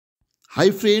Hi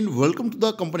friend, welcome to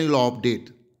the company law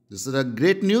update. This is a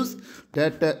great news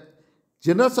that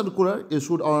General Circular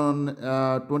issued on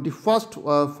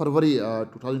 21st February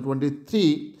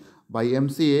 2023 by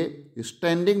MCA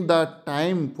extending the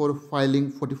time for filing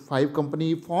 45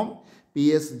 company form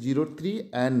PAS-03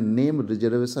 and name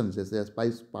reservations as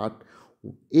part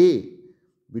A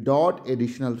without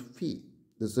additional fee.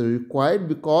 This is required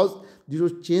because due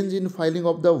to change in filing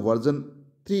of the version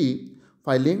 3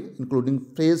 filing, including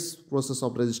phase process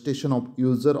of registration of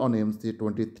user on MCA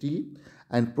 23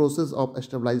 and process of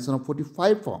stabilization of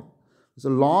 45 form. So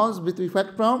launched with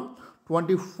effect from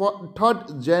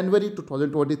 23rd January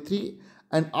 2023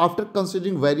 and after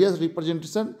considering various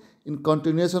representation in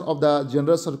continuation of the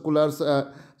general circular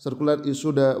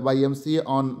issued by MCA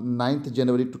on 9th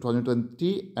January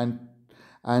 2023 and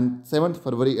 7th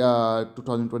February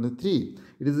 2023.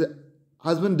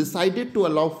 Has been decided to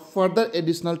allow further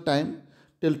additional time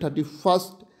till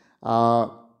 31st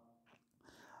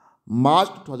March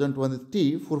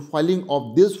 2023 for filing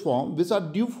of this form, which are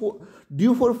due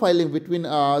for filing between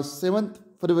 7th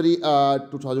February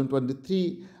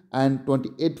 2023 and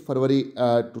 28th February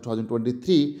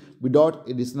 2023 without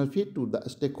additional fee to the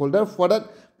stakeholder. For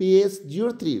that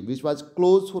PAS-03, which was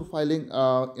closed for filing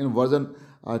in version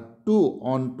 2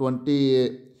 on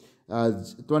 20th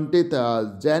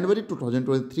January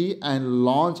 2023 and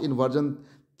launched in version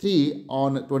 3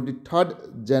 on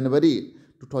 23rd January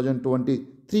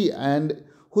 2023 and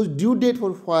whose due date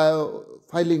for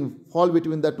filing fall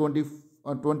between the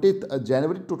 20th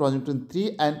January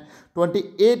 2023 and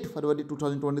 28th February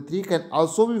 2023 can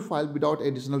also be filed without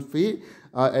additional fee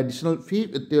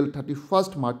till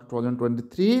 31st March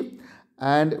 2023,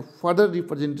 and further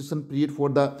representation period for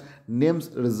the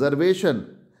names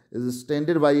reservation is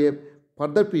extended by a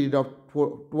further period of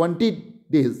 20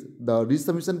 days. The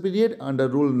resubmission period under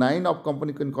Rule 9 of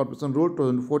Company Incorporation Rule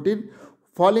 2014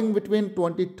 falling between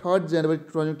 23rd January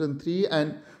 2023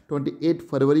 and 28th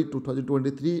February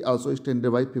 2023 also extended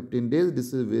by 15 days.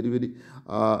 This is very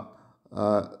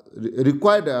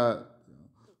required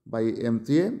by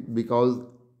MCA because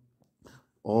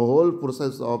whole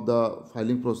process of the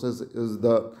filing process is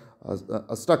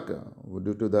stuck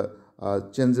due to the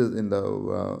changes in the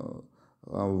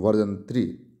version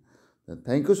 3.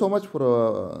 Thank you so much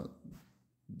for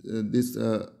this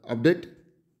update.